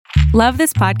Love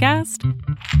this podcast?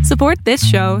 Support this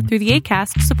show through the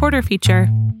Acast supporter feature.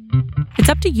 It's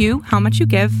up to you how much you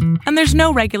give, and there's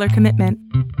no regular commitment.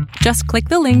 Just click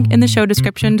the link in the show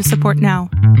description to support now.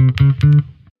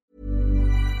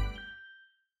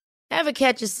 Ever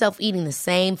catch yourself eating the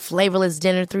same flavorless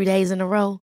dinner 3 days in a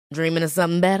row? Dreaming of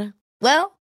something better?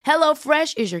 Well,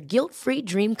 HelloFresh is your guilt-free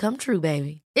dream come true,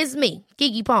 baby. It's me,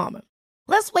 Keke Palmer.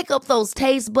 Let's wake up those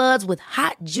taste buds with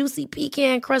hot, juicy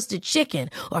pecan-crusted chicken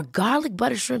or garlic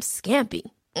butter shrimp scampi.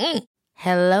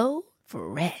 Hello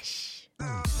Fresh.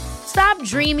 Stop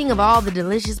dreaming of all the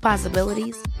delicious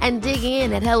possibilities and dig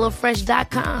in at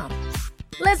HelloFresh.com.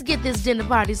 Let's get this dinner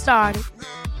party started.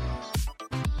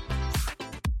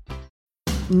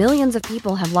 Millions of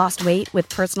people have lost weight with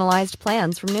personalized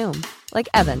plans from Noom. Like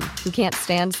Evan, who can't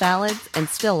stand salads and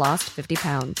still lost 50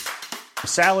 pounds.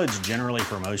 Salads generally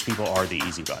for most people are the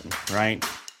easy button, right?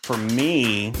 For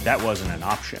me, that wasn't an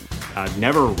option. I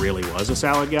never really was a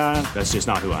salad guy. That's just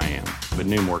not who I am. But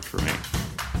Noom worked for me.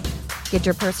 Get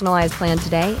your personalized plan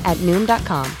today at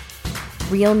Noom.com.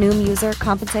 Real Noom user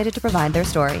compensated to provide their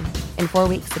story. In 4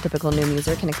 weeks, the typical Noom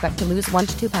user can expect to lose 1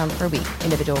 to 2 pounds per week.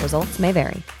 Individual results may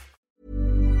vary.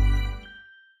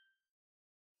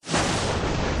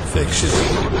 Fiction,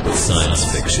 science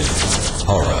fiction,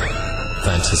 horror,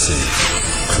 fantasy,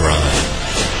 crime,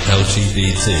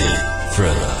 LGBT,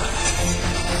 thriller.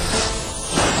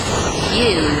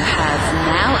 You have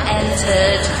now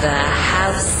entered the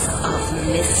House of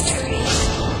Mystery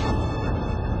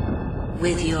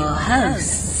with your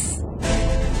hosts,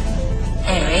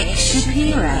 Eric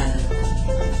Shapiro,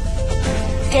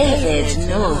 David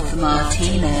North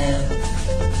Martino,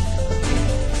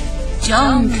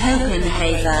 John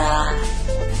Copenhaver,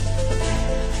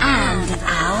 and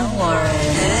Al Warren.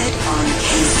 Heard on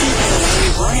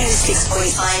KCAA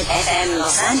 106.5 FM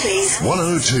Los Angeles,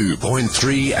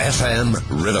 102.3 FM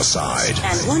Riverside,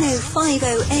 and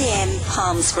 105.0 AM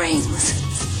Palm Springs.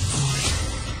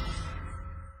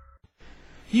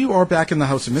 You are back in the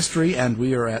House of Mystery, and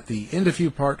we are at the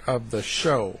interview part of the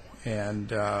show.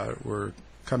 And we're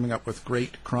coming up with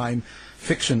great crime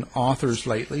fiction authors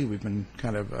lately. We've been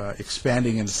kind of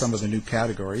expanding into some of the new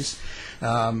categories.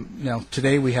 Now,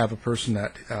 today we have a person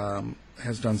that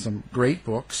has done some great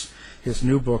books. His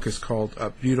new book is called A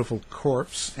Beautiful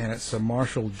Corpse, and it's a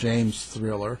Marshall James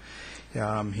thriller. He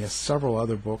has several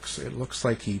other books. It looks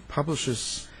like he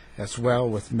publishes as well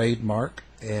with Made Mark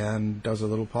and does a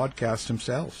little podcast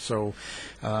himself. So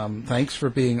thanks for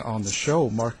being on the show,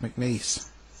 Mark McNeice.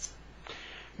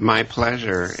 My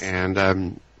pleasure. And I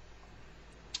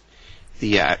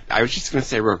was just going to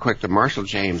say real quick, the Marshall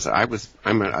James,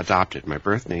 I'm adopted. My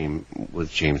birth name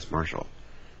was James Marshall.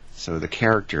 So the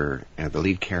character, the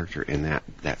lead character in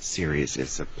that series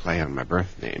is a play on my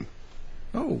birth name.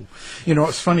 Oh,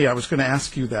 it's funny. I was going to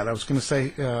ask you that. I was going to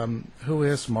say, who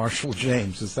is Marshall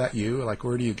James? Is that you? Like,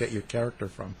 where do you get your character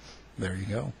from? There you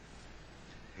go.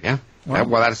 Yeah. Well,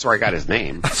 that's where I got his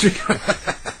name.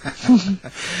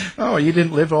 Oh, you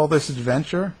didn't live all this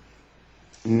adventure?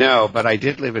 No, but I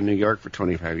did live in New York for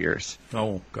 25 years.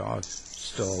 Oh, God.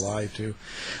 Still alive, too.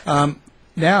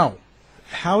 Now,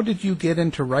 how did you get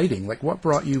into writing? Like, what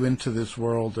brought you into this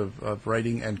world of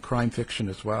writing and crime fiction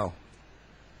as well?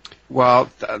 Well,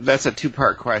 that's a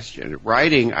two-part question.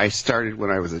 Writing, I started when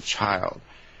I was a child.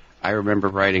 I remember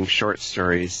writing short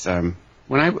stories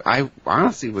when I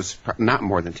honestly was not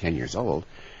more than 10 years old.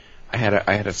 I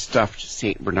had a stuffed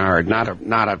Saint Bernard, not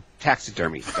a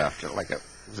taxidermy stuffed, it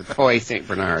was a toy Saint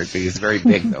Bernard, but he was very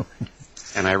big though.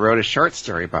 And I wrote a short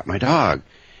story about my dog,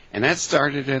 and that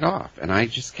started it off. And I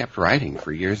just kept writing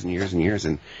for years and years and years,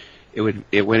 and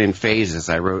it went in phases.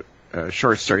 I wrote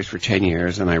short stories for 10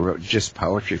 years, and I wrote just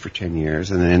poetry for 10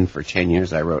 years, and then for 10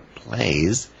 years I wrote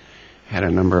plays, had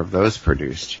a number of those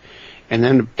produced. And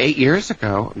then 8 years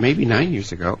ago, maybe 9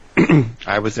 years ago,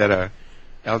 I was at a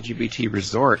LGBT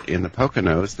resort in the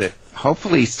Poconos that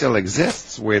hopefully still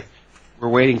exists. We're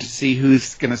waiting to see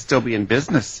who's going to still be in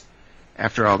business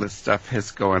after all this stuff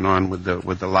has going on with the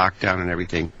lockdown and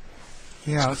everything.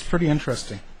 Yeah, it's pretty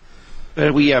interesting.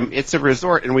 But it's a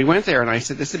resort, and we went there, and I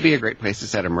said, this would be a great place to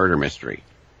set a murder mystery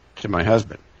to my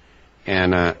husband.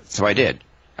 And so I did.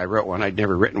 I wrote one. I'd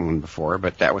never written one before,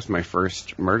 but that was my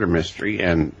first murder mystery,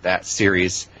 and that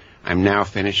series, I'm now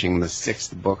finishing the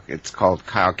 6th book. It's called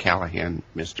Kyle Callahan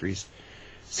Mysteries.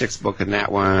 6th book in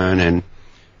that one, and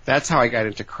that's how I got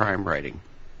into crime writing.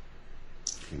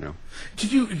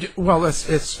 Did you? Well,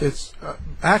 it's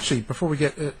actually, before we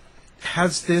get it,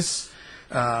 has this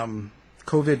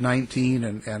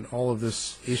COVID-19 and all of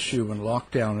this issue and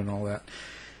lockdown and all that,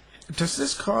 does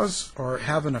this cause or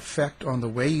have an effect on the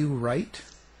way you write?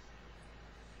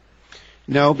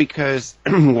 No, because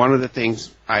one of the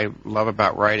things I love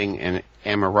about writing and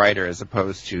am a writer as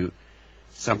opposed to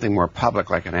something more public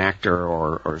like an actor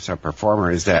or some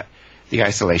performer is that the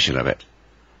isolation of it.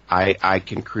 I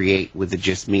can create with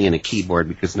just me and a keyboard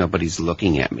because nobody's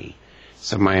looking at me.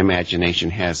 So my imagination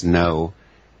has no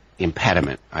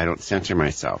impediment. I don't censor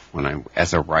myself when I'm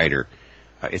as a writer.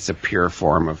 It's a pure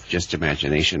form of just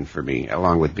imagination for me,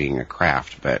 along with being a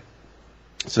craft. But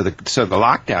so the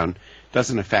lockdown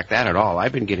doesn't affect that at all.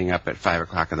 I've been getting up at 5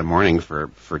 o'clock in the morning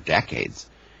for decades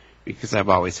because I've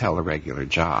always held a regular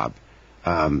job.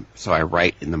 So I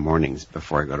write in the mornings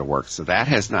before I go to work. So that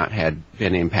has not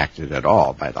been impacted at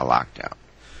all by the lockdown.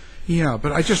 Yeah,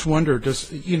 but I just wonder,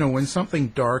 when something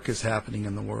dark is happening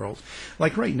in the world,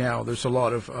 like right now, there's a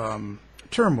lot of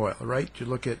turmoil, right? You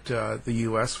look at the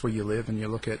U.S. where you live, and you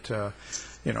look at,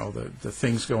 the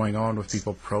things going on with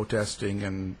people protesting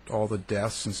and all the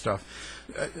deaths and stuff.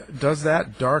 Does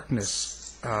that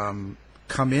darkness come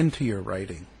into your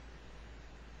writing?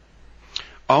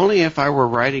 Only if I were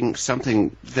writing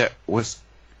something that was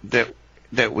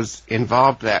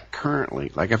involved that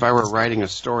currently. Like if I were writing a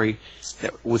story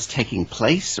that was taking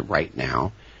place right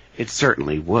now, it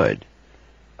certainly would.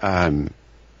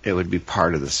 It would be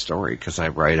part of the story because I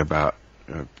write about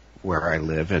where I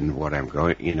live and what I'm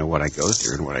going, what I go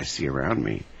through and what I see around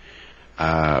me.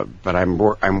 But I'm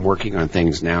working on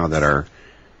things now that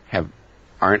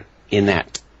aren't in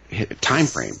that time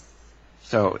frame.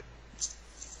 So.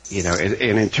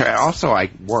 Also I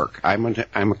work. I'm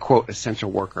a quote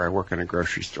essential worker. I work in a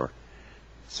grocery store,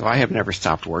 so I have never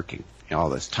stopped working all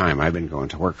this time. I've been going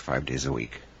to work 5 days a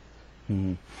week.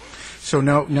 Mm. So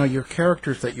now your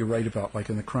characters that you write about, like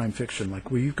in the crime fiction, like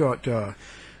where you've got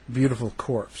Beautiful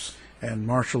Corpse and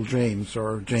Marshall James,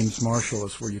 or James Marshall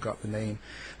is where you got the name.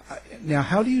 Now,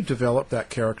 how do you develop that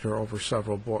character over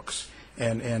several books,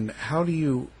 and how do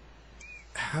you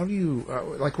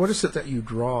what is it that you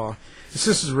draw? This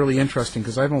is really interesting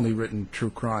because I've only written true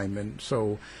crime, and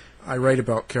so I write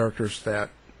about characters that,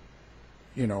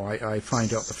 I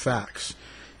find out the facts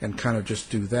and kind of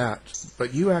just do that.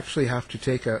 But you actually have to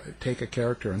take a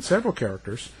character and several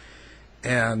characters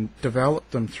and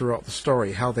develop them throughout the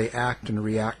story, how they act and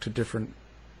react to different,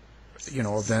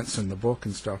 events in the book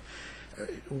and stuff.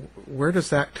 Where does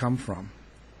that come from?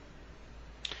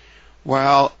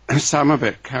 Well, some of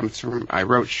it comes from, I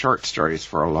wrote short stories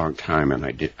for a long time,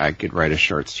 and I could write a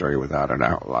short story without an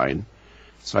outline,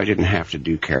 so I didn't have to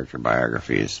do character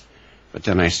biographies. But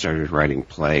then I started writing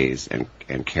plays, and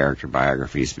character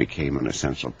biographies became an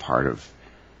essential part of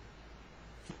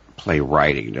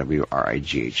playwriting,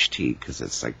 W-R-I-G-H-T, because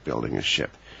it's like building a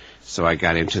ship. So I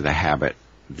got into the habit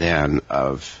then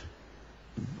of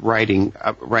writing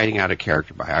out a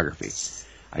character biography.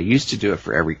 I used to do it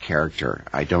for every character.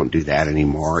 I don't do that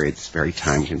anymore. It's very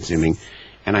time-consuming.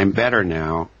 And I'm better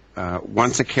now.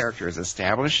 Once a character is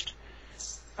established,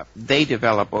 they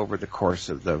develop over the course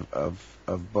of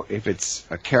book. If it's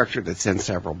a character that's in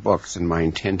several books, and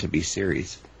mine tend to be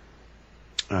series,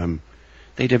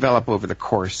 they develop over the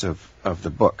course of the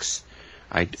books.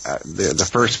 The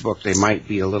first book, they might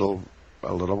be a little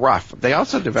rough. They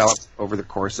also develop over the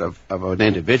course of an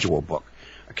individual book.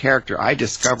 A character, I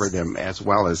discover them as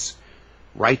well as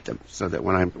write them, so that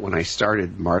when I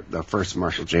started the first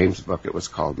Marshall James book, it was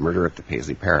called Murder at the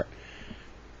Paisley Parrot.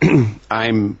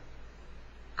 I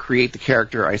create the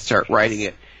character, I start writing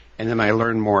it, and then I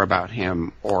learn more about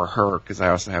him or her, because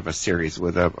I also have a series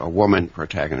with a woman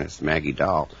protagonist, Maggie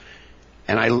Dahl,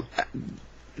 and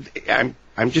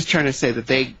I'm just trying to say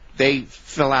that they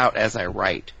fill out as I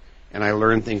write, and I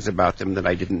learn things about them that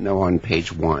I didn't know on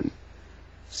page one.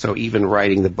 So even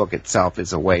writing the book itself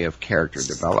is a way of character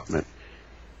development.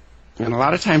 And a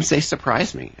lot of times they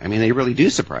surprise me. I mean, they really do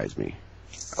surprise me.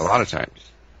 A lot of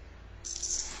times.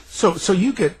 So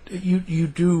you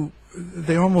do,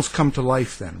 they almost come to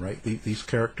life then, right? These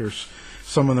characters,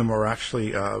 some of them are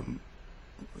actually,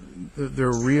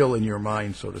 they're real in your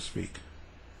mind, so to speak.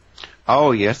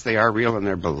 Oh, yes, they are real and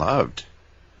they're beloved.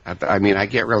 I mean, I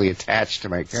get really attached to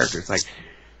my characters. Like,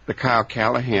 the Kyle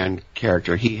Callahan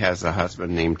character, he has a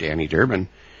husband named Danny Durbin,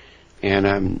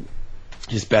 and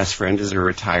his best friend is a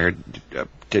retired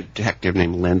detective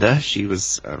named Linda. She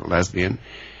was a lesbian,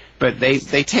 but they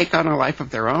take on a life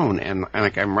of their own, and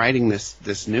like I'm writing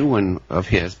this new one of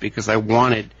his because I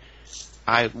wanted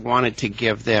to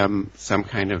give them some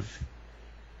kind of,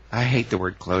 I hate the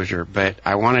word closure, but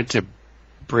I wanted to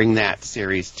bring that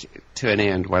series to an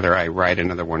end, whether I write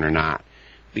another one or not.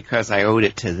 Because I owed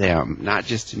it to them, not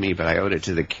just to me, but I owed it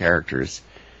to the characters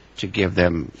to give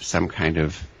them some kind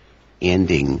of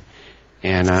ending.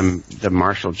 And the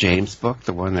Marshall James book,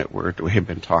 the one that we have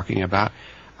been talking about,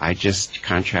 I just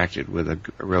contracted with a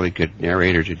really good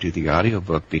narrator to do the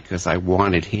audiobook because I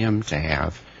wanted him to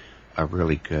have a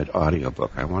really good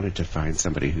audiobook. I wanted to find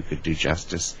somebody who could do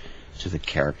justice to the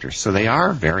characters. So they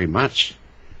are very much,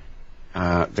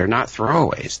 they're not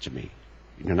throwaways to me.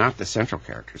 Not the central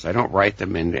characters. I don't write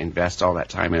them and invest all that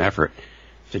time and effort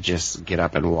to just get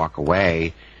up and walk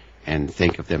away and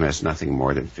think of them as nothing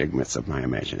more than figments of my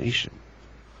imagination.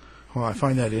 Well, I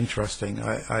find that interesting.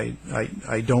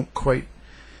 I don't quite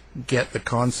get the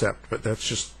concept, but that's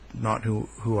just not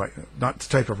not the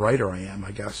type of writer I am,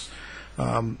 I guess.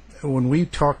 When we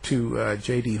talked to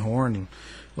J.D. Horn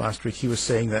last week, he was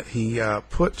saying that he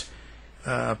put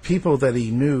people that he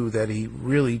knew that he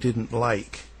really didn't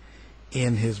like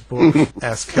in his book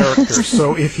as characters.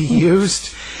 So if he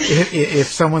used, if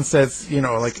someone says,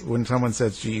 like when someone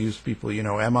says you use people,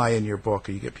 am I in your book,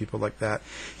 or you get people like that,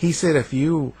 he said if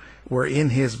you were in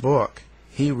his book,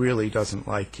 he really doesn't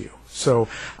like you. So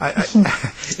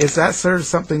is that sort of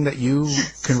something that you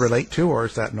can relate to, or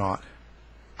is that not?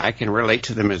 I can relate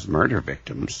to them as murder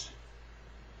victims,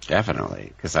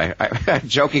 definitely, because I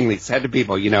jokingly said to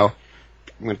people, I'm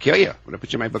going to kill you. I'm going to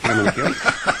put you in my book and I'm going to kill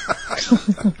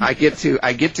you.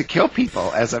 I get to kill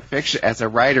people as a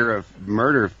writer of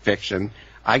murder fiction.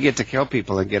 I get to kill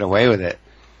people and get away with it.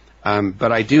 But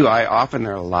there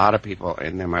are a lot of people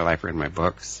in my life or in my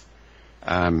books,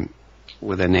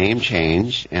 with a name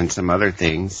change and some other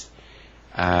things.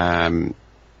 I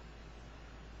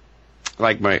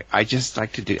like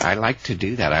to do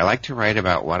that. I like to write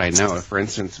about what I know. For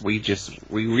instance, we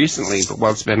recently,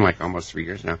 it's been like almost 3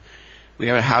 years now, we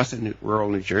have a house in rural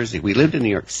New Jersey. We lived in New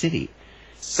York City.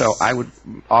 So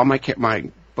all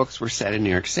my books were set in New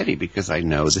York City because I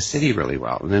know the city really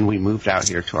well. And then we moved out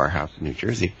here to our house in New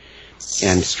Jersey.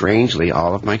 And strangely,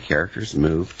 all of my characters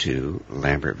moved to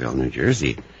Lambertville, New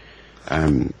Jersey.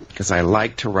 Because I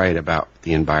like to write about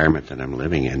the environment that I'm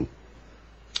living in.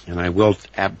 And I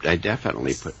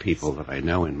definitely put people that I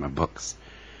know in my books.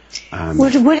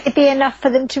 Would it be enough for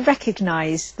them to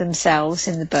recognize themselves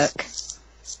in the book?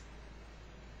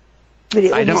 Would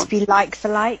it almost be like for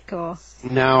like, or?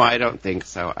 No, I don't think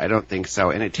so.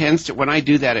 And it tends to, when I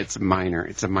do that, it's a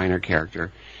minor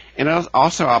character. And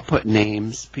I'll put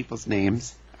names, people's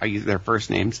names. I use their first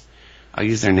names. I'll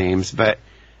use their names. But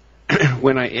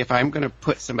if I'm going to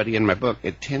put somebody in my book,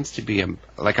 it tends to be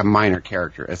like a minor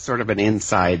character, as sort of an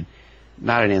inside,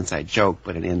 not an inside joke,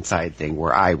 but an inside thing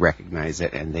where I recognize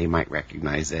it and they might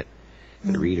recognize it.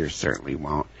 The readers certainly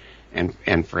won't.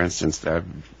 And for instance, the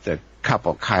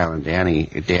couple, Kyle and Danny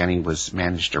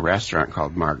managed a restaurant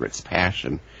called Margaret's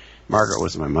Passion. Margaret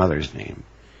was my mother's name.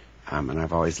 And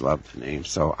I've always loved the name.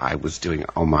 So I was doing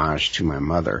homage to my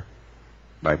mother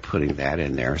by putting that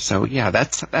in there. So yeah,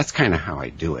 that's kind of how I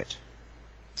do it.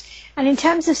 And in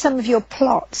terms of some of your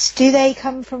plots, do they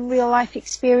come from real life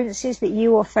experiences that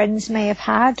you or friends may have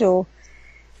had, or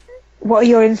what are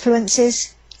your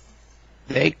influences?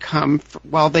 They come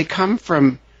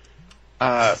from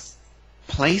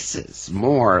places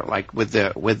more, like with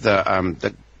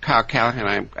the Kyle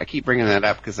Callahan. I keep bringing that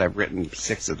up because I've written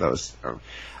 6 of those.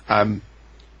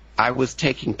 I was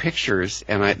taking pictures,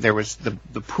 and there was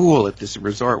the pool at this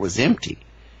resort was empty,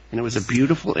 and it was a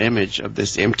beautiful image of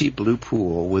this empty blue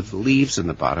pool with leaves in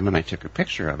the bottom, and I took a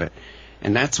picture of it,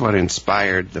 and that's what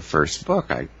inspired the first book,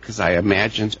 because I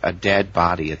imagined a dead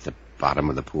body at the bottom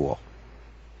of the pool,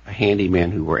 a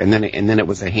handyman and then it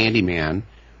was a handyman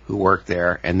who worked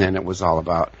there, and then it was all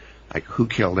about like who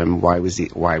killed him, why was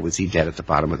he dead at the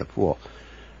bottom of the pool,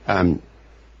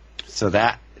 so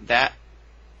that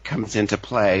comes into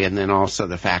play, and then also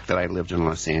the fact that I lived in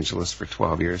Los Angeles for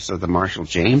 12 years. So the Marshall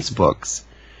James books,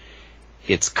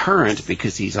 it's current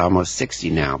because he's almost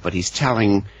 60 now, but he's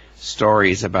telling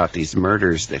stories about these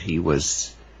murders that he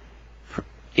was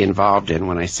involved in.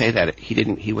 When I say that,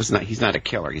 he's not a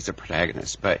killer, he's a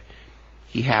protagonist, but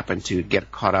he happened to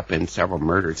get caught up in several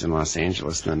murders in Los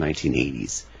Angeles in the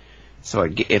 1980s. So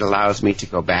it allows me to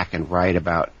go back and write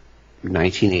about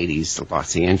 1980s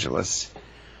Los Angeles.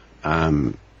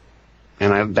 And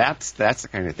that's the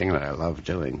kind of thing that I love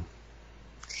doing.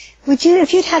 Would you,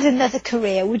 if you'd had another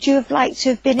career, would you have liked to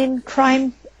have been in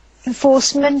crime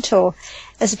enforcement, or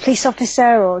as a police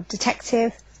officer or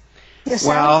detective yourself?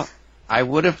 Well, I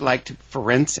would have liked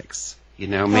forensics.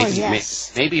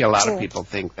 Maybe a lot of people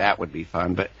think that would be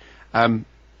fun, but a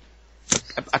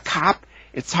cop,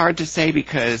 it's hard to say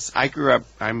because I grew up.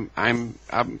 I'm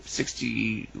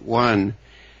 61,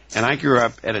 and I grew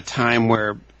up at a time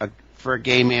where for a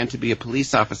gay man to be a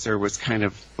police officer was kind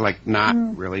of like not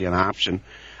really an option.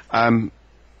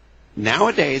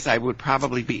 Nowadays, I would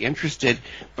probably be interested,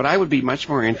 but I would be much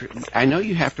more interested. I know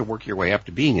you have to work your way up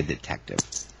to being a detective,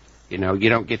 You know, you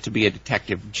don't get to be a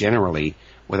detective generally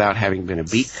without having been a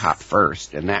beat cop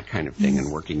first and that kind of thing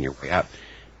and working your way up.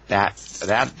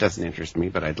 That doesn't interest me,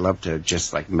 but I'd love to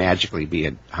just like magically be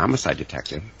a homicide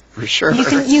detective for sure.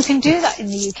 You can do that in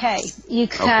the UK. You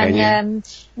can,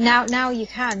 yeah. Now you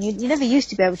can. You never used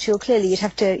to be able to. Or clearly, you'd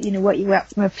have to, work your way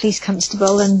up from a police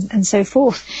constable and so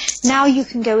forth. Now you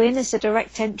can go in as a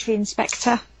direct entry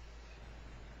inspector.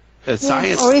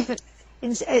 Science. Or even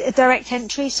a direct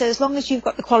entry. So as long as you've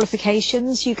got the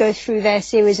qualifications, you go through their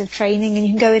series of training, and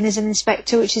you can go in as an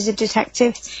inspector, which is a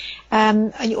detective,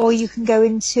 or you can go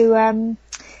into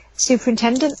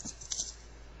superintendent.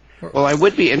 Well, I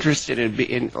would be interested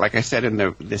in, like I said, in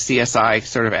the CSI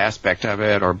sort of aspect of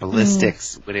it, or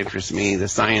ballistics would interest me, the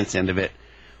science end of it,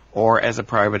 or as a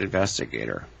private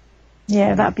investigator.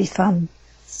 Yeah, that'd be fun.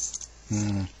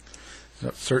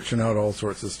 Searching out all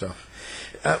sorts of stuff.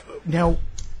 Now,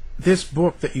 this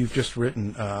book that you've just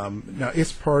written, now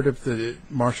it's part of the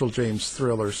Marshall James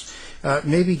Thrillers.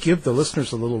 Maybe give the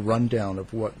listeners a little rundown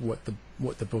of what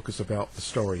the book is about, the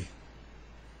story.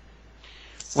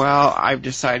 Well, I've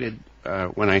decided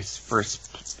when I first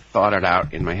thought it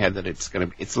out in my head that it's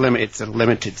a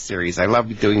limited series. I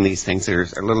love doing these things.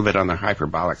 There's a little bit on the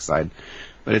hyperbolic side,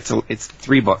 but it's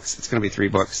 3 books. It's going to be 3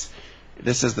 books.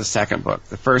 This is the second book.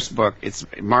 The first book, it's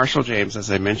Marshall James,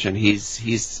 as I mentioned.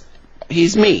 He's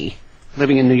me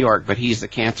living in New York, but he's a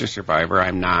cancer survivor.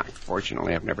 I'm not.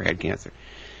 Fortunately, I've never had cancer.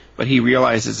 But he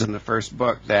realizes in the first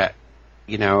book that,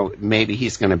 maybe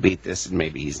he's going to beat this and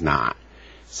maybe he's not.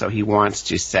 So he wants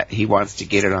to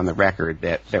get it on the record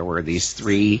that there were these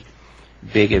 3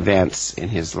 big events in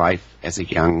his life as a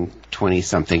young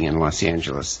 20-something in Los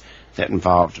Angeles that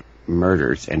involved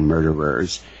murders and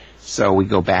murderers. So we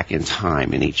go back in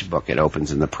time. In each book, it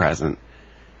opens in the present,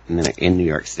 and then in New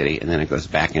York City, and then it goes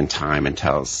back in time and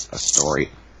tells a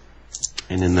story.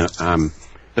 And in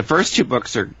the first 2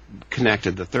 books are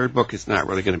connected. The third book is not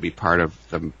really going to be part of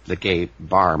the gay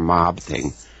bar mob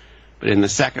thing. But in the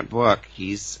second book,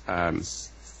 it's kind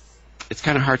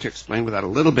of hard to explain without a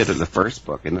little bit of the first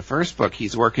book. In the first book,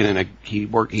 he's working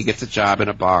he gets a job in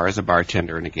a bar as a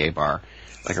bartender in a gay bar,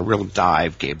 like a real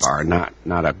dive gay bar, not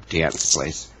a dance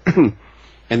place. And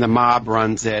the mob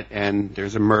runs it, and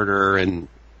there's a murder, and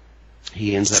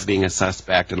he ends up being a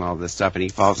suspect and all this stuff, and he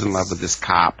falls in love with this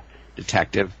cop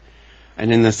detective.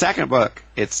 And in the second book,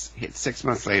 it's 6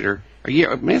 months later,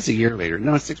 it's a year later.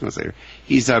 No, it's 6 months later.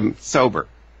 He's sober.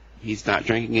 He's not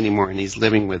drinking anymore, and he's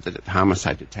living with the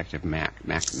homicide detective Mac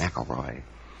McElroy.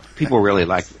 People really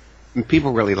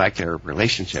like their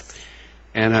relationship.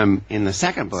 And in the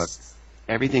second book,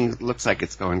 everything looks like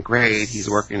it's going great. He's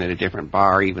working at a different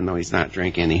bar, even though he's not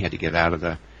drinking. He had to get out of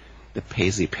the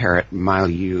Paisley Parrot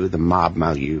milieu, the mob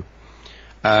milieu.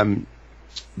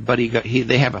 But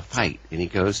they have a fight, and he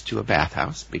goes to a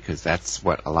bathhouse because that's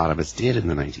what a lot of us did in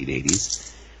the 1980s.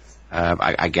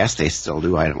 I guess they still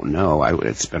do. I don't know.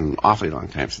 It's been an awfully long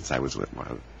time since I was with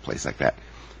a place like that.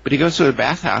 But he goes to a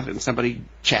bathhouse, and somebody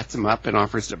chats him up and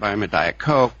offers to buy him a Diet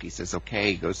Coke. He says,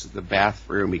 okay. He goes to the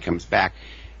bathroom. He comes back.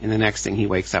 And the next thing, he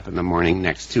wakes up in the morning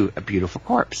next to a beautiful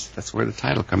corpse. That's where the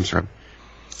title comes from.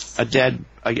 A dead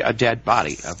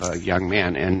body of a young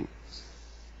man. And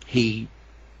he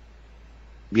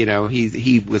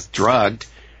was drugged.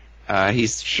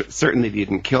 He's certain that he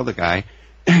didn't kill the guy.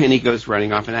 And he goes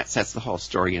running off, and that sets the whole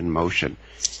story in motion.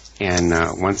 And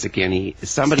once again,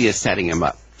 somebody is setting him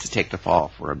up to take the fall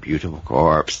for a beautiful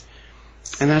corpse.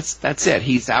 And that's it.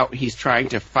 He's out. He's trying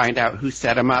to find out who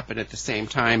set him up, and at the same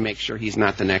time, make sure he's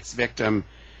not the next victim.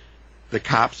 The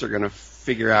cops are going to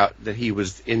figure out that he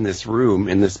was in this room,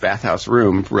 in this bathhouse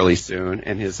room, really soon,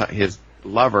 and his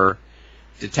lover,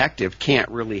 detective, can't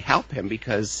really help him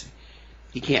because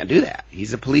he can't do that.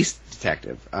 He's a police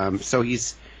detective. So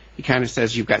he kind of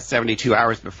says, you've got 72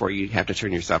 hours before you have to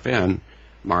turn yourself in,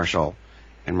 Marshall.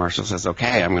 And Marshall says,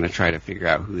 okay, I'm going to try to figure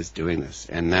out who is doing this.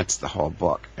 And that's the whole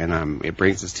book. And it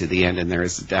brings us to the end, and there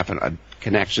is a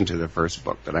connection to the first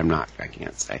book that I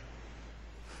can't say.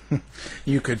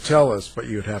 You could tell us, but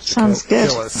you'd have to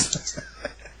kill us.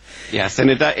 Yes, and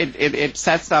it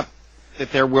sets up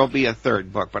that there will be a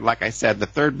third book. But like I said, the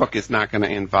third book is not going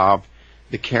to involve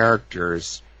the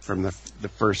characters from the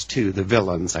first 2, the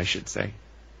villains, I should say.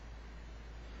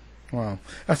 Wow,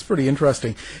 that's pretty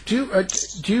interesting. Do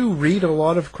you read a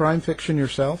lot of crime fiction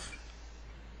yourself?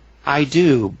 I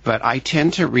do, but I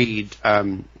tend to read.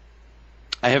 I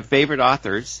have favorite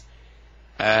authors,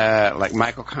 like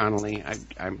Michael Connelly.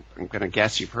 I'm going to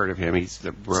guess you've heard of him. He's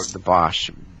wrote the Bosch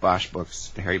books,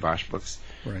 the Harry Bosch books.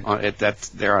 Right.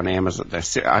 They're on Amazon.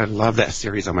 I love that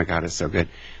series. Oh my God, it's so good.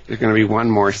 There's going to be one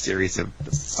more series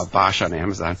of Bosch on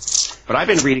Amazon. But I've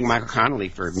been reading Michael Connelly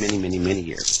for many, many, many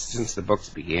years, since the books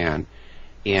began.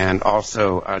 And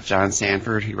also John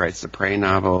Sanford, he writes the Prey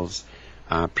novels.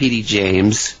 P.D.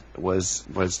 James was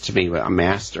to me a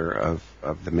master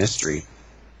of the mystery.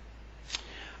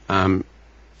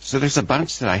 So there's a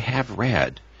bunch that I have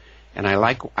read, and I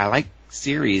like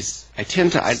series. I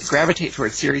gravitate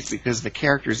towards series because the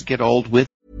characters get old with.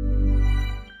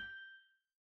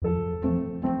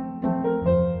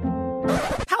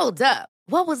 Hold up.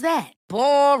 What was that?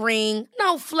 Boring.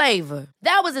 No flavor.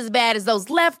 That was as bad as those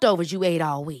leftovers you ate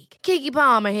all week. Keke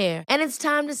Palmer here, and it's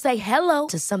time to say hello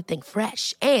to something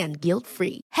fresh and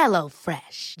guilt-free. Hello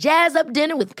Fresh. Jazz up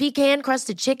dinner with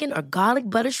pecan-crusted chicken or garlic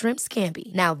butter shrimp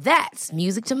scampi. Now that's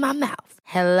music to my mouth.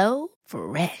 Hello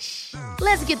Fresh.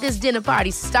 Let's get this dinner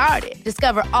party started.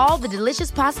 Discover all the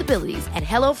delicious possibilities at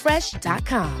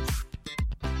HelloFresh.com.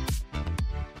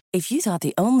 If you thought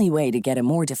the only way to get a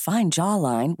more defined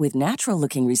jawline with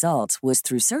natural-looking results was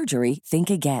through surgery, think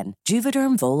again.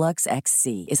 Juvederm Volux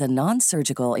XC is a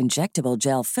non-surgical injectable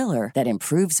gel filler that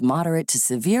improves moderate to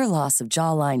severe loss of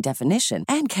jawline definition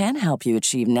and can help you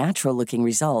achieve natural-looking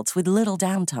results with little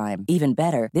downtime. Even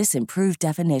better, this improved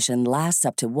definition lasts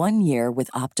up to 1 year with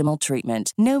optimal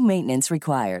treatment. No maintenance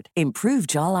required. Improve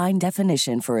jawline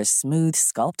definition for a smooth,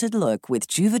 sculpted look with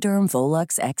Juvederm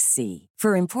Volux XC.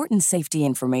 For important safety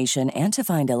information and to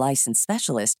find a licensed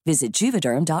specialist, visit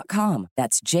Juvederm.com.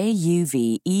 That's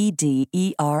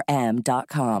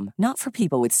Juvederm.com. Not for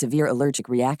people with severe allergic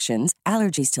reactions,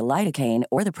 allergies to lidocaine,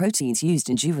 or the proteins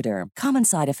used in Juvederm. Common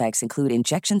side effects include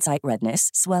injection site redness,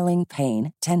 swelling,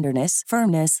 pain, tenderness,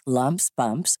 firmness, lumps,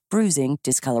 bumps, bruising,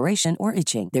 discoloration, or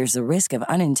itching. There's a risk of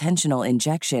unintentional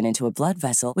injection into a blood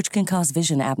vessel, which can cause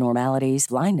vision abnormalities,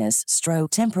 blindness,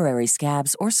 stroke, temporary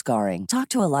scabs, or scarring. Talk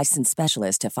to a licensed specialist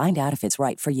to find out if it's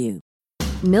right for you.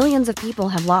 Millions of people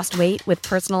have lost weight with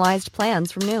personalized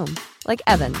plans from Noom. Like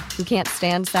Evan, who can't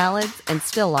stand salads and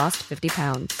still lost 50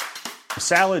 pounds.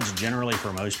 Salads generally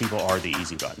for most people are the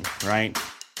easy button, right?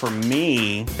 For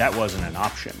me, that wasn't an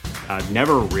option. I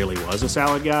never really was a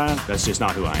salad guy. That's just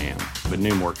not who I am. But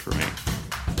Noom worked for me.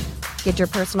 Get your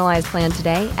personalized plan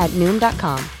today at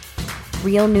Noom.com.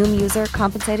 Real Noom user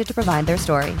compensated to provide their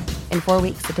story. In 4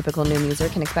 weeks, the typical Noom user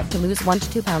can expect to lose 1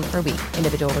 to 2 pounds per week.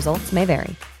 Individual results may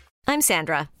vary. I'm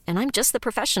Sandra, and I'm just the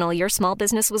professional your small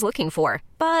business was looking for.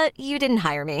 But you didn't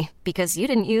hire me because you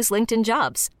didn't use LinkedIn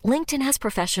Jobs. LinkedIn has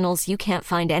professionals you can't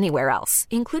find anywhere else,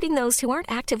 including those who aren't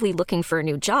actively looking for a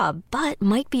new job, but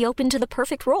might be open to the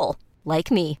perfect role, like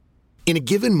me. In a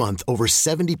given month, over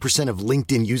 70% of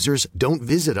LinkedIn users don't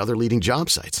visit other leading job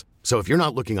sites. So if you're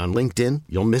not looking on LinkedIn,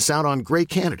 you'll miss out on great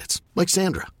candidates like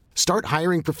Sandra. Start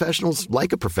hiring professionals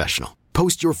like a professional.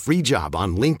 Post your free job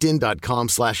on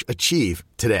linkedin.com/achieve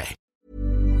today.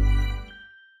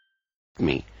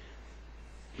 Me.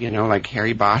 Like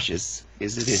Harry Bosch is in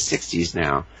his 60s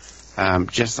now,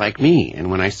 just like me. And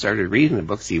when I started reading the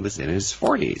books, he was in his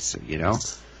 40s,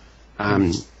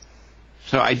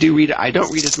 So I do read. I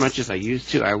don't read as much as I used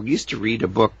to. I used to read a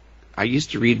book. I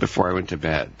used to read before I went to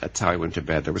bed. That's how I went to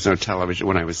bed. There was no television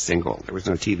when I was single. There was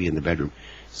no TV in the bedroom.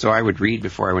 So I would read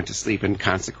before I went to sleep, and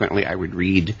consequently I would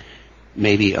read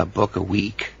maybe a book a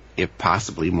week, if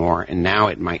possibly more. And now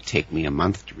it might take me a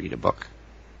month to read a book.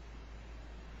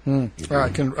 I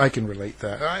can relate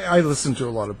that. I listen to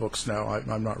a lot of books now.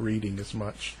 I'm not reading as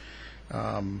much.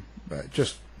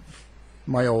 Just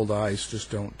my old eyes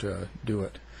just don't do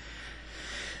it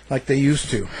like they used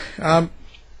to.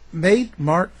 Made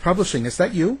Mark Publishing, is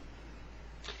that you?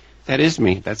 That is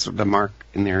me. That's the mark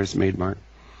in there is Made Mark.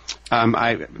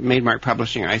 I Made Mark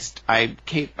Publishing. I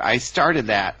started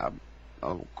that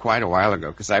quite a while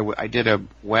ago because I did a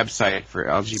website for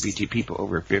LGBT people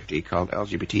over 50 called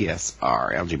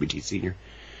LGBTSR, LGBT Senior.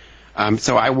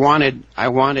 So I wanted.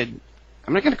 I'm not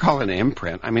going to call it an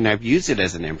imprint. I mean, I've used it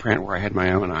as an imprint where I had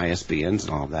my own ISBNs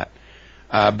and all of that.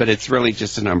 But it's really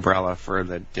just an umbrella for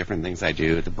the different things I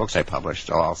do. The books I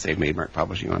published, I'll say Made Mark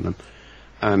Publishing on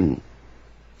them.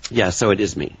 So it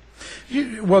is me. Do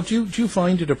you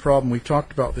find it a problem? We've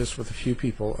talked about this with a few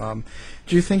people.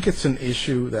 Do you think it's an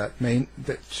issue that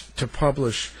to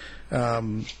publish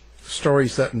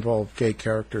stories that involve gay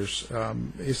characters?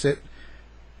 Is it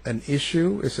an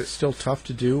issue? Is it still tough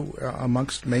to do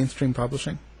amongst mainstream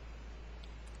publishing?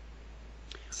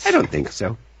 I don't think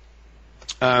so.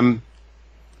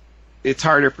 It's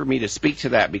harder for me to speak to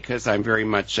that because I'm very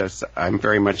much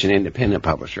an independent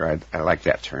publisher. I like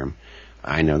that term.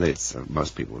 I know that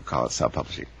most people would call it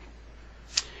self-publishing.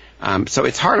 So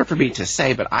it's harder for me to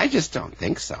say, but I just don't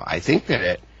think so. I think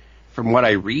that from what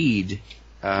I read,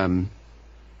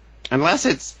 unless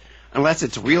it's unless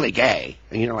it's really gay,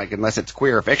 like unless it's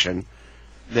queer fiction,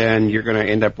 then you're going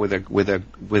to end up with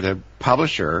a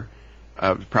publisher,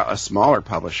 a smaller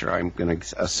publisher, I'm going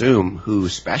to assume, who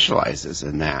specializes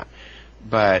in that.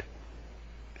 But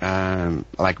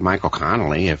like Michael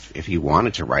Connelly, if he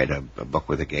wanted to write a book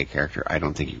with a gay character, I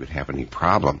don't think he would have any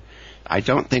problem. I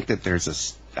don't think that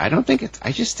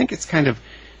I just think it's kind of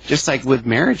just like with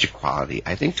marriage equality.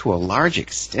 I think to a large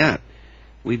extent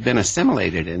we've been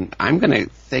assimilated, and I'm going to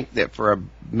think that for a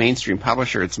mainstream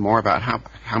publisher, it's more about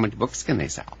how many books can they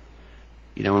sell,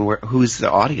 and who's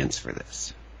the audience for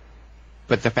this.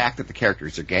 But the fact that the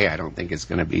characters are gay, I don't think is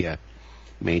going to be a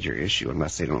major issue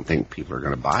unless they don't think people are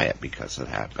going to buy it because of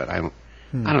that. But I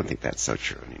don't think that's so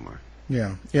true anymore.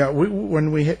 Yeah.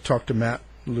 When we talked to Matt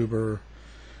Luber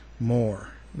Moore,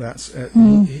 that's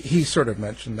he sort of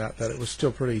mentioned that it was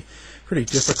still pretty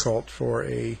difficult for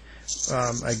a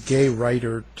gay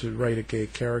writer to write a gay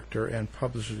character and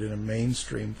publish it in a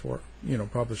mainstream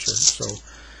publisher. So,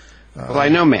 well, I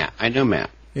know Matt.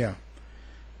 Yeah.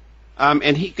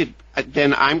 And he could.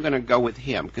 Then I'm going to go with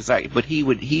him but he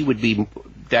would be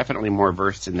definitely more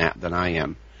versed in that than I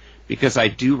am, because I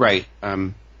do write.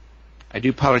 I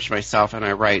do publish myself, and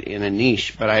I write in a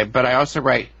niche, but I also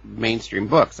write mainstream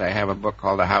books. I have a book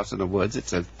called A House in the Woods.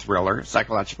 It's a thriller,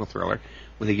 psychological thriller,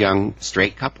 with a young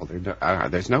straight couple.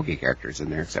 There's no gay characters in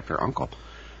there except her uncle.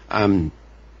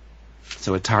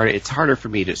 So it's harder for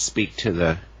me to speak to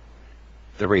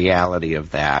the reality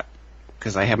of that,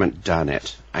 because I haven't done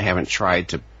it. I haven't tried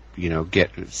to,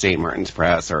 get St. Martin's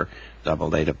Press or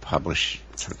Doubleday to publish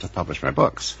my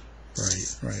books.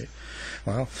 Right.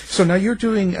 Wow. So now you're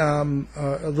doing a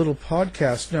little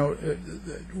podcast. Now,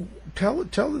 tell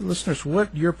the listeners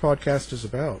what your podcast is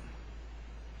about.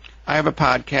 I have a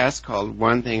podcast called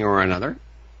One Thing or Another.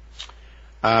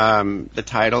 The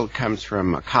title comes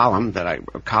from a column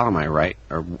I write,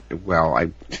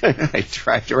 I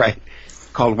try to write,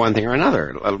 called One Thing or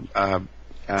Another.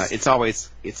 It's always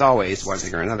one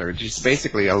thing or another. It's just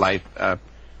basically a life. The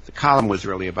column was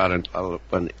really about a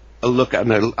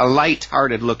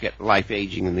light-hearted look at life,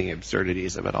 aging, and the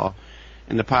absurdities of it all.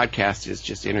 And the podcast is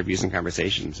just interviews and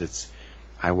conversations.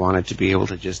 I wanted to be able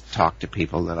to just talk to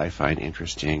people that I find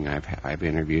interesting. I've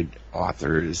interviewed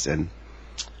authors and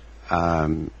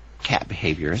cat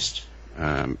behaviorist,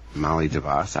 Molly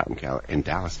DeVos out in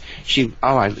Dallas.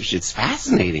 It's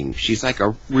fascinating. She's like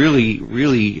a really,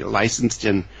 really licensed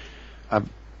and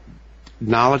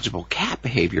knowledgeable cat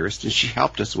behaviorist, and she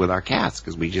helped us with our cats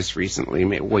because we just recently,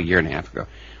 a year and a half ago,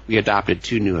 we adopted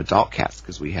 2 new adult cats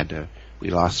because we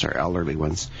lost our elderly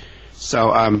ones.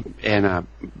 So,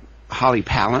 Holly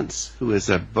Palance, who is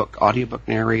a audiobook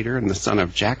narrator and the son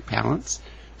of Jack Palance,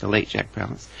 the late Jack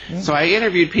Palance. Yeah. So I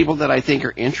interviewed people that I think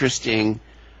are interesting,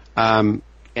 and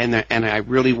I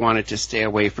really wanted to stay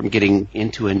away from getting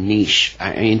into a niche,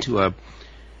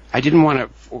 I didn't want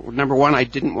to, number one, I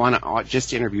didn't want to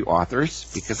just interview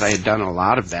authors, because I had done a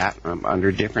lot of that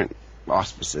under different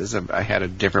auspices. I had a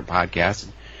different podcast.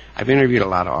 I've interviewed a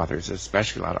lot of authors,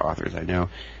 especially a lot of authors I know.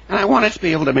 And I wanted to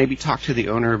be able to maybe talk to the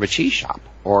owner of a cheese shop,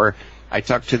 or I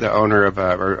talked to the owner of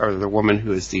or the woman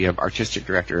who is the artistic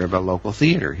director of a local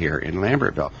theater here in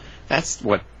Lambertville. That's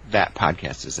what that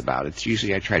podcast is about. It's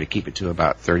usually, I try to keep it to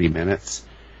about 30 minutes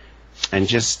and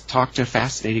just talk to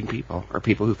fascinating people, or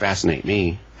people who fascinate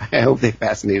me. I hope they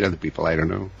fascinate other people. I don't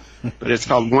know. But it's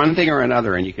called One Thing or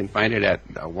Another, and you can find it at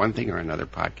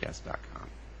onethingoranotherpodcast.com.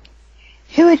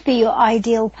 Who would be your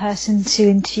ideal person to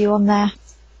interview on there,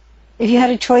 if you had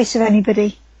a choice of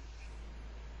anybody?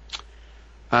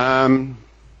 Oh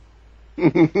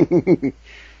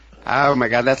my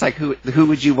God, that's like who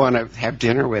would you want to have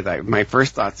dinner with? My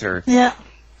first thoughts are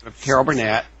Carol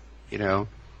Burnett.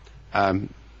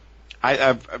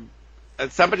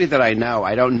 Somebody that I know.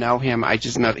 I don't know him. I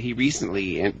just know that he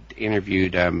recently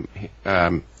interviewed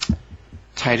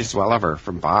Titus Welliver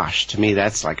from Bosch. To me,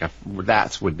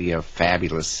 that would be a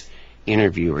fabulous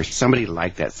interview, or somebody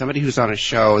like that. Somebody who's on a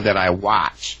show that I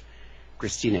watch,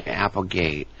 Christina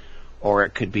Applegate, or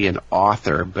it could be an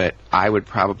author, but I would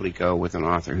probably go with an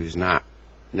author who's not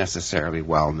necessarily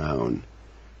well known.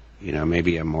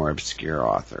 Maybe a more obscure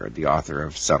author, the author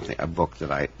of a book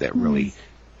that really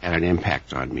had an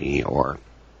impact on me, or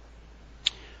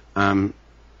so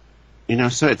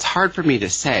it's hard for me to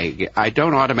say. I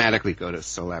don't automatically go to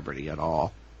celebrity at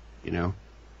all,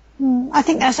 I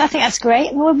think that's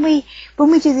great. When we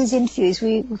do these interviews,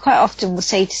 we quite often will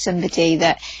say to somebody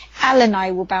that Al and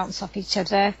I will bounce off each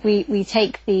other. We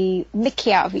take the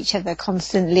mickey out of each other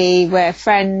constantly. We're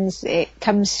friends. It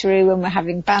comes through when we're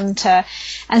having banter,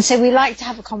 and so we like to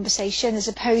have a conversation as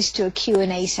opposed to a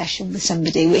Q&A session with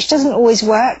somebody, which doesn't always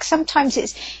work. Sometimes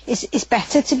it's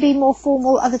better to be more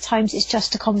formal. Other times it's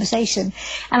just a conversation.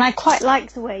 And I quite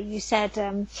like the way you said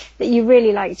that you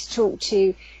really like to talk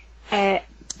to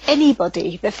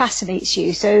anybody that fascinates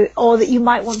you, or that you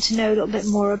might want to know a little bit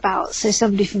more about, so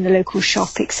somebody from the local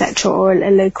shop, etc., or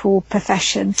a local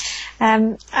profession.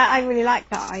 I really like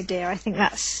that idea. I think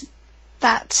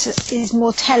that is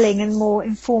more telling and more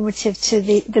informative to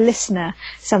the listener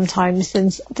sometimes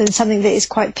than something that is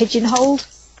quite pigeonholed.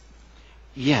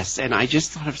 Yes, and I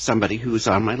just thought of somebody who's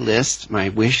on my list, my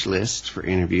wish list for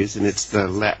interviews, and it's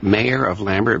the mayor of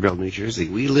Lambertville, New Jersey.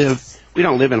 We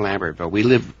don't live in Lambertville. We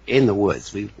live in the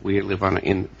woods. We live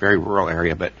in a very rural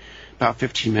area, but about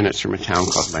 15 minutes from a town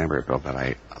called Lambertville. But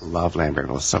I love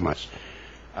Lambertville so much.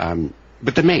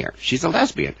 But the mayor, she's a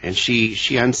lesbian, and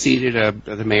she unseated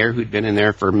the mayor who'd been in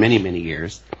there for many, many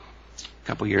years. A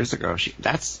couple years ago,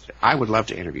 I would love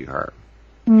to interview her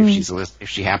if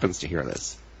she happens to hear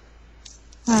this.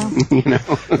 Wow. You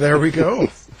know, there we go.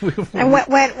 And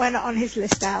we're not on his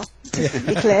list now, just to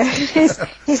be clear.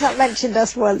 He's not mentioned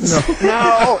us once.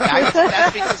 No,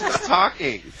 that's because we're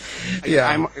talking. Yeah.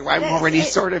 I'm already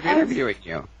sort of interviewing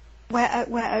you.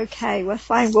 We're okay. We're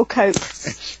fine. We'll cope.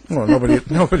 Well,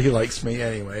 nobody likes me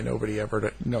anyway. Nobody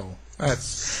ever. No,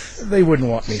 they wouldn't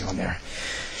want me on there.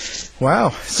 Wow.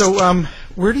 So,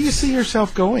 where do you see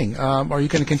yourself going? Are you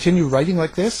going to continue writing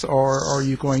like this, or are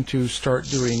you going to start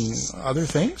doing other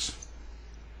things?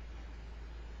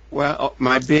 Well,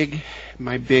 my big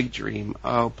dream,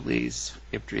 please,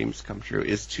 if dreams come true,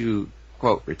 is to,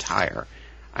 quote, retire.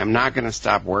 I'm not going to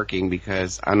stop working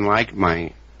because, unlike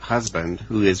my husband,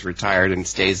 who is retired and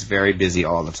stays very busy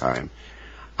all the time,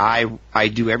 I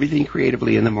do everything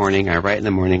creatively in the morning, I write in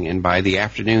the morning, and by the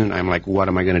afternoon, I'm like, what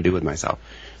am I going to do with myself?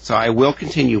 So I will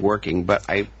continue working, but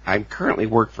I currently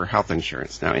work for health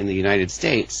insurance. Now, in the United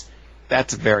States,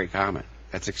 that's very common.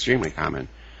 That's extremely common.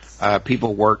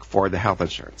 People work for the health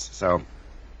insurance. So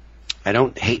I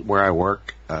don't hate where I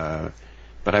work, but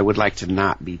I would like to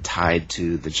not be tied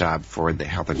to the job for the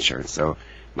health insurance. So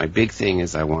my big thing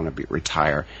is I want to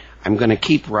retire. I'm going to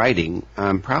keep writing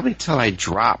probably till I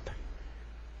drop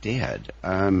dead.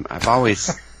 I've always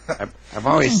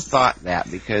thought that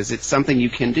because it's something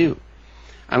you can do.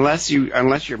 Unless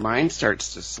your mind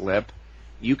starts to slip,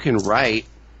 you can write,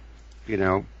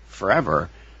 forever.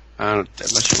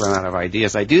 Unless you run out of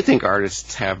ideas. I do think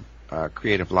artists have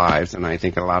creative lives, and I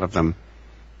think a lot of them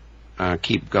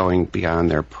keep going beyond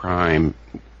their prime,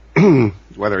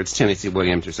 whether it's Tennessee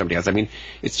Williams or somebody else. I mean,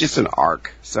 it's just an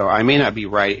arc. So I may not be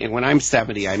writing, and when I'm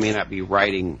 70, I may not be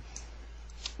writing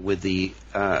with the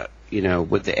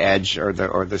with the edge or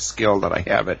the skill that I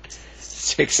have at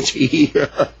 60.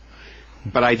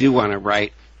 But I do want to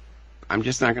write. I'm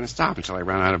just not going to stop until I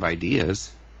run out of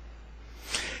ideas.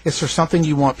 Is there something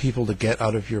you want people to get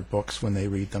out of your books when they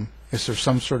read them? Is there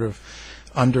some sort of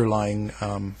underlying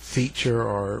feature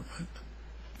or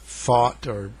thought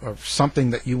or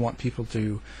something that you want people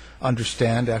to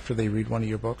understand after they read one of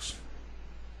your books?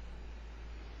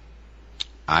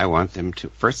 I want them to,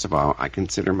 first of all, I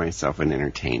consider myself an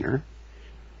entertainer.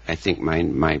 I think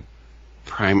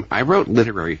I wrote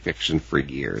literary fiction for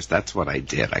years. That's what I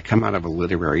did. I come out of a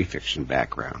literary fiction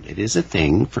background. It is a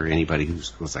thing for anybody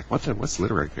who's like, what's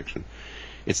literary fiction?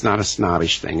 It's not a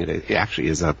snobbish thing. It actually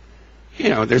is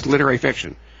there's literary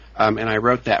fiction. And I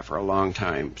wrote that for a long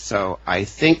time. So I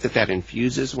think that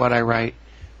infuses what I write,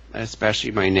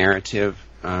 especially my narrative.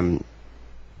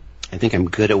 I think I'm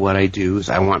good at what I do.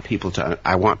 So I want people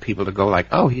to go like,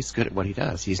 oh, he's good at what he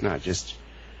does. He's not just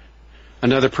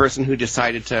another person who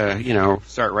decided to,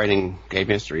 start writing gay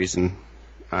mysteries, and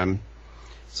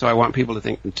so I want people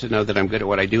to know that I'm good at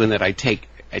what I do, and that I take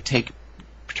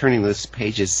turning those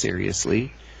pages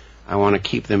seriously. I want to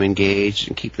keep them engaged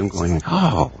and keep them going like,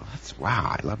 oh,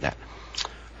 wow, I love that.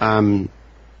 And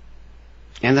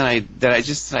that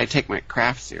I take my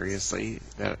craft seriously.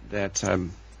 That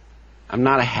I'm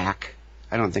not a hack.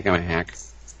 I don't think I'm a hack.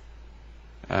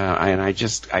 And I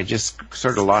just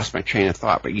sort of lost my train of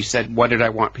thought. But you said, what did I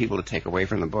want people to take away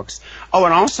from the books? Oh,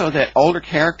 and also that older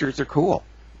characters are cool.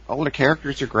 Older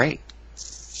characters are great.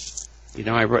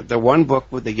 I wrote the one book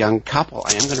with the young couple.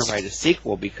 I am going to write a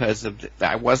sequel because of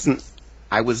I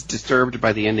was disturbed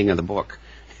by the ending of the book,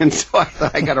 and so I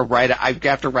thought I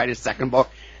have to write a second book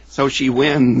so she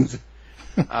wins.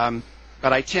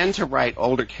 But I tend to write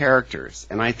older characters,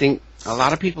 and I think a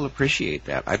lot of people appreciate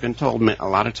that. I've been told a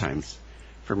lot of times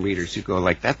from readers who go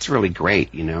like, "That's really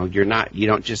great." You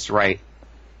don't just write.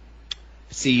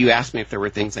 See, you asked me if there were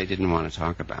things I didn't want to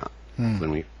talk about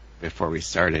before we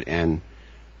started, and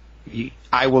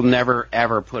I will never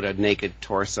ever put a naked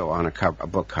torso on a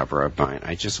book cover of mine.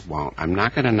 I just won't. I'm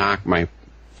not going to knock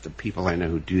the people I know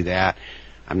who do that.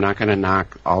 I'm not going to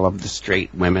knock all of the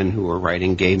straight women who are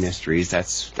writing gay mysteries.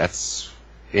 That's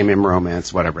MM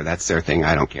romance, whatever. That's their thing.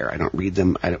 I don't care. I don't read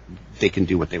them. They can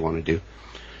do what they want to do.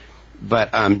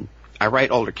 But I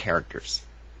write older characters.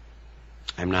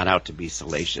 I'm not out to be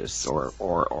salacious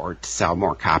or to sell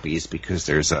more copies because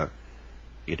there's a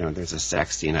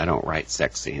sex scene. I don't write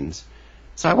sex scenes.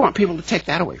 So I want people to take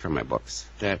that away from my books.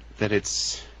 That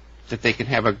they can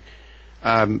have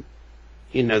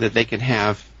that they can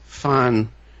have fun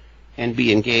and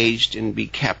be engaged and be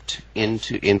kept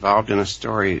involved in a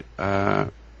story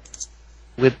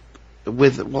with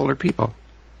older people.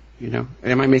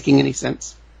 Am I making any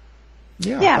sense?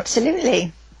 Yeah,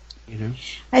 absolutely.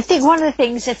 I think one of the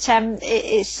things that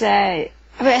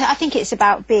I think it's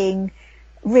about being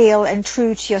real and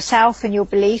true to yourself and your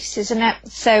beliefs, isn't it?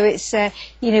 So it's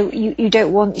you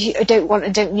don't want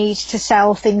and don't need to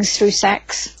sell things through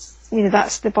sex.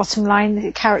 That's the bottom line.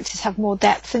 The characters have more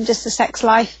depth than just a sex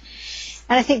life.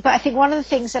 And I think one of the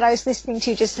things that I was listening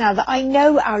to just now that I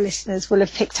know our listeners will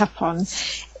have picked up on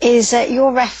is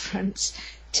your reference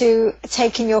to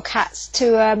taking your cats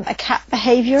to a cat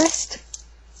behaviourist.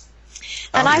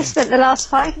 And I spent the last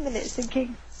 5 minutes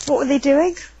thinking, what were they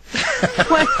doing?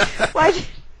 why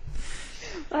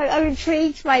I'm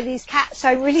intrigued by these cats. So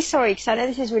I'm really sorry because I know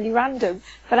this is really random,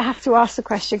 but I have to ask the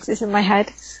question because it's in my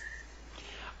head.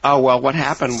 Oh, well, what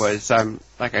happened was,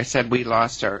 like I said, we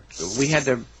had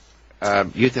to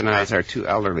euthanize our 2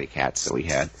 elderly cats that we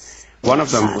had. One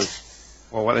of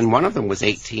them was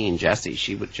 18, Jessie.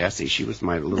 She was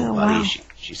my little buddy. Wow.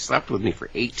 She slept with me for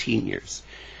 18 years.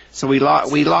 So we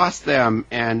lost them,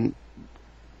 and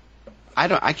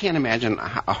I can't imagine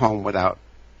a home without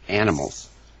animals,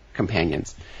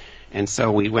 companions. And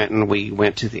so we went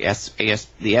to the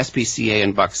SPCA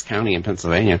in Bucks County in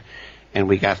Pennsylvania, and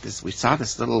we saw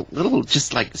this little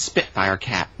just like Spitfire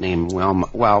cat named Wilma.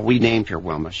 Well, we named her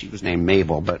Wilma. She was named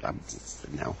Mabel, but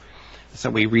no. So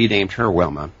we renamed her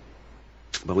Wilma.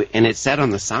 And it said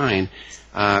on the sign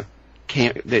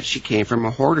that she came from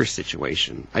a hoarder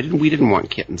situation. We didn't want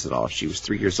kittens at all. She was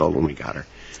 3 years old when we got her.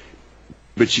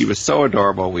 But she was so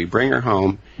adorable. We bring her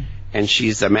home, and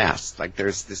she's a mess. Like,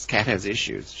 this cat has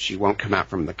issues. She won't come out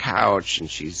from the couch, and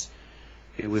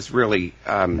it was really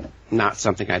not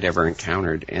something I'd ever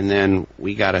encountered. And then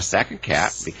we got a second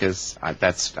cat because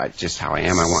that's just how I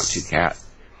am. I want 2 cats.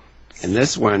 And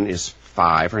this one is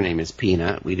 5. Her name is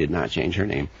Peanut. We did not change her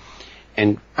name.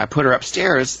 And I put her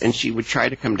upstairs, and she would try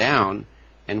to come down,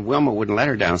 and Wilma wouldn't let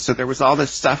her down. So there was all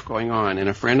this stuff going on, and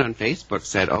a friend on Facebook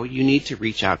said, "Oh, you need to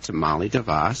reach out to Molly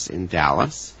DeVos in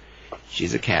Dallas.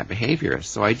 She's a cat behaviorist."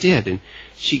 So I did, and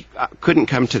she couldn't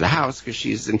come to the house because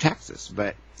she's in Texas.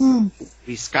 But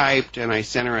we Skyped, and I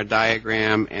sent her a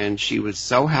diagram, and she was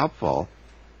so helpful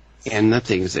in the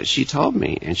things that she told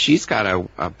me. And she's got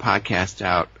a podcast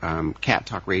out, Cat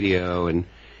Talk Radio, and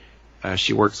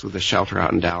she works with a shelter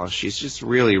out in Dallas. She's just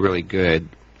really, really good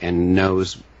and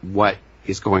knows what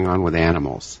is going on with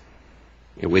animals.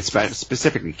 With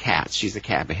specifically cats. She's a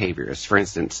cat behaviorist. For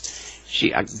instance,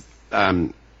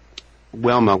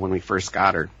 Wilma, when we first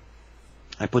got her,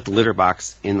 I put the litter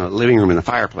box in the living room in the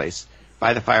fireplace,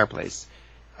 by the fireplace,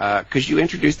 because you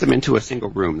introduce them into a single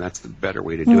room. That's the better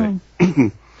way to do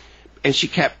it. And she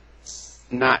kept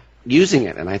not using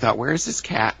it. And I thought, where is this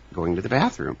cat going to the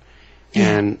bathroom?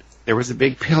 And there was a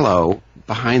big pillow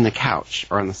behind the couch,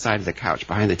 or on the side of the couch,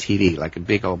 behind the TV, like a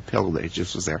big old pillow that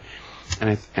just was there.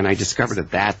 And I discovered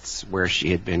that that's where she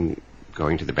had been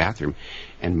going to the bathroom.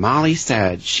 And Molly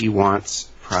said she wants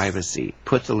privacy.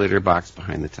 Put the litter box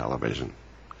behind the television.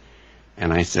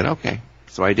 And I said, okay.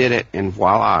 So I did it, and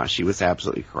voila, she was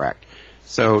absolutely correct.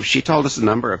 So she told us a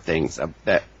number of things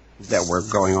that were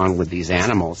going on with these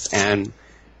animals, and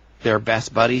they're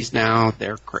best buddies now.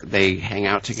 They hang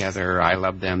out together. I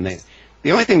love them.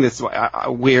 The only thing that's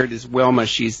weird is Wilma.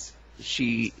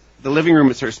 The living room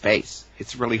is her space.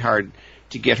 It's really hard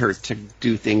to get her to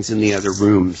do things in the other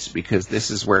rooms because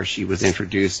this is where she was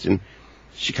introduced, and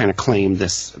she kind of claimed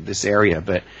this area.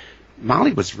 But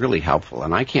Molly was really helpful,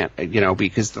 and I can't,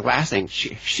 because the last thing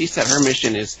she said her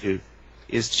mission is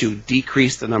to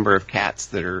decrease the number of cats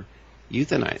that are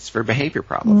euthanized for behavior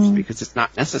problems because it's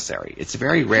not necessary. It's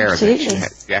very rare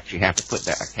that you actually have to put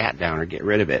a cat down or get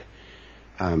rid of it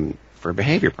for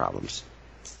behavior problems.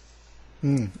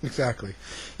 Exactly.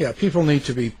 Yeah, people need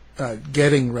to be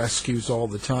getting rescues all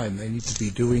the time. They need to be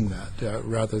doing that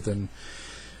rather than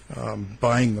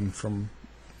buying them from,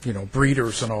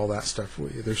 breeders and all that stuff.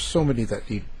 There's so many that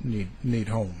need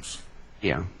homes.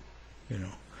 Yeah.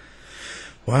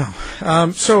 Wow.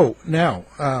 So now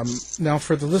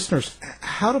for the listeners,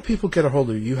 how do people get a hold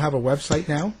of you? You have a website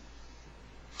now?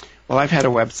 Well, I've had a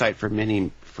website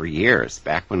for years,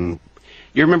 back when.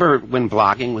 You remember when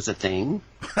blogging was a thing?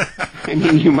 I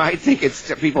mean, people might think it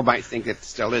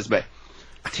still is, but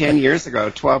 10 years ago,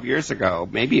 12 years ago,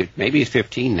 maybe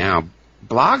 15 now,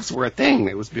 blogs were a thing.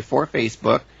 It was before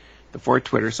Facebook, before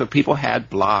Twitter, so people had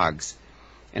blogs.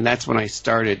 And that's when I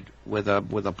started with a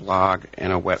blog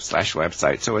and a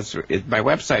website. So my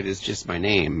website is just my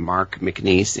name, Mark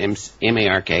McNease,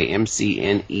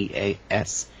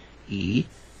 MarkMcnease.com.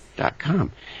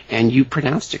 And you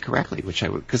pronounced it correctly, which I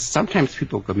would, because sometimes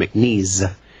people go McNease.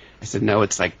 I said no,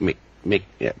 it's like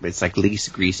it's like lease,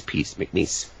 grease, peace,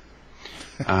 McNease.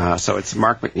 So it's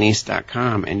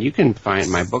MarkMcNease.com, and you can find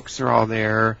my books are all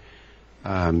there.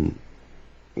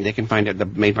 They can find it. The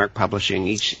Maidmark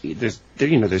Publishing.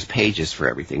 There's pages for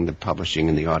everything. The publishing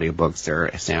and the audiobooks. There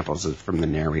are samples from the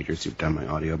narrators who've done my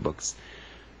audiobooks.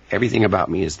 Everything about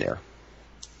me is there.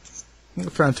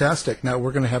 Fantastic. Now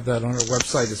we're going to have that on our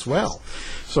website as well.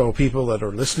 So people that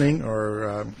are listening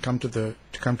or come to the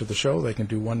show, they can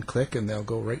do one click and they'll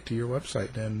go right to your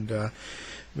website. And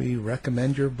we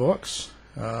recommend your books.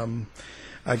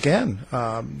 Again,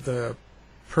 the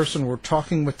person we're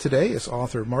talking with today is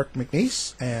author Mark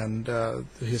McNease, and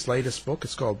his latest book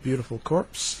is called Beautiful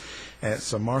Corpse, and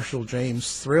it's a Marshall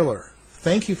James thriller.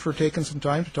 Thank you for taking some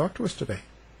time to talk to us today.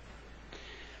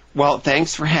 Well,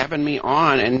 thanks for having me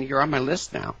on, and you're on my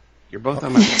list now. You're both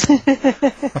on my list.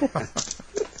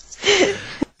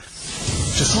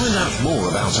 To find out more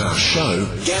about our show,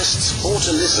 guests, or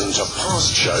to listen to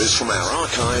past shows from our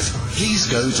archive, please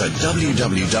go to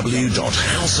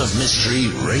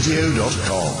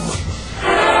www.houseofmysteryradio.com.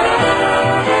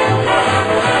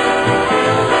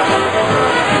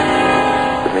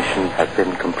 The mission has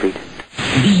been completed.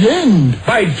 The end!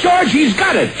 By George, he's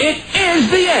got it! It is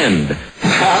the end!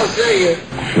 I'll see you.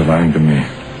 If you're lying to me,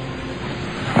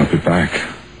 I'll be back.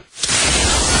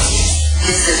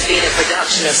 This has been a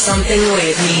production of Something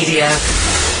Weird Media.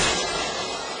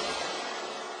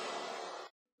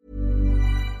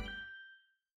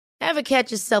 Ever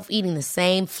catch yourself eating the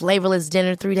same flavorless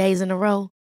dinner 3 days in a row?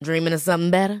 Dreaming of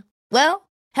something better? Well,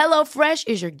 HelloFresh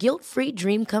is your guilt-free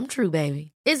dream come true,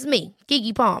 baby. It's me,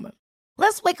 Keke Palmer.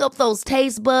 Let's wake up those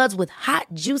taste buds with hot,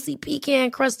 juicy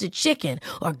pecan-crusted chicken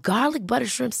or garlic butter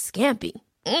shrimp scampi.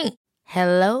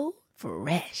 Hello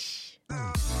Fresh.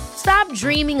 Stop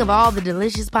dreaming of all the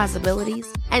delicious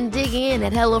possibilities and dig in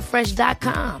at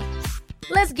HelloFresh.com.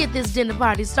 Let's get this dinner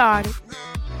party started.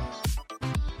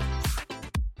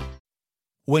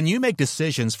 When you make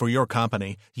decisions for your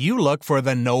company, you look for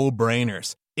the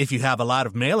no-brainers. If you have a lot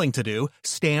of mailing to do,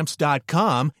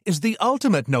 Stamps.com is the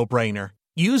ultimate no-brainer.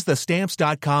 Use the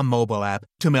Stamps.com mobile app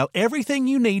to mail everything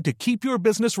you need to keep your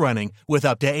business running with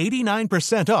up to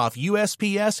 89% off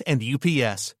USPS and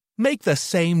UPS. Make the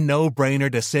same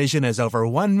no-brainer decision as over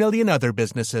 1 million other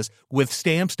businesses with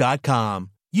Stamps.com.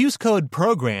 Use code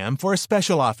PROGRAM for a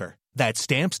special offer. That's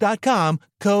Stamps.com,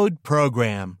 code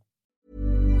PROGRAM.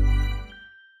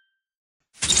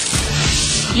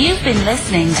 You've been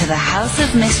listening to the House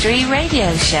of Mystery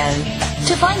radio show.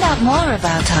 To find out more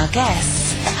about our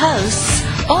guests, hosts,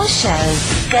 or shows,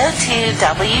 go to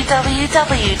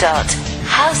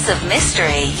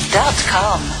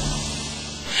www.houseofmystery.com.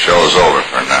 Show's over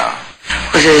for now.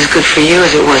 Was it as good for you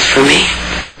as it was for me?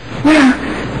 Well,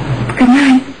 good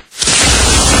night.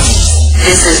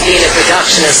 This has been a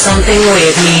production of Something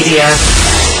Weird Media.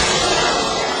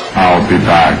 I'll be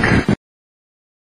back.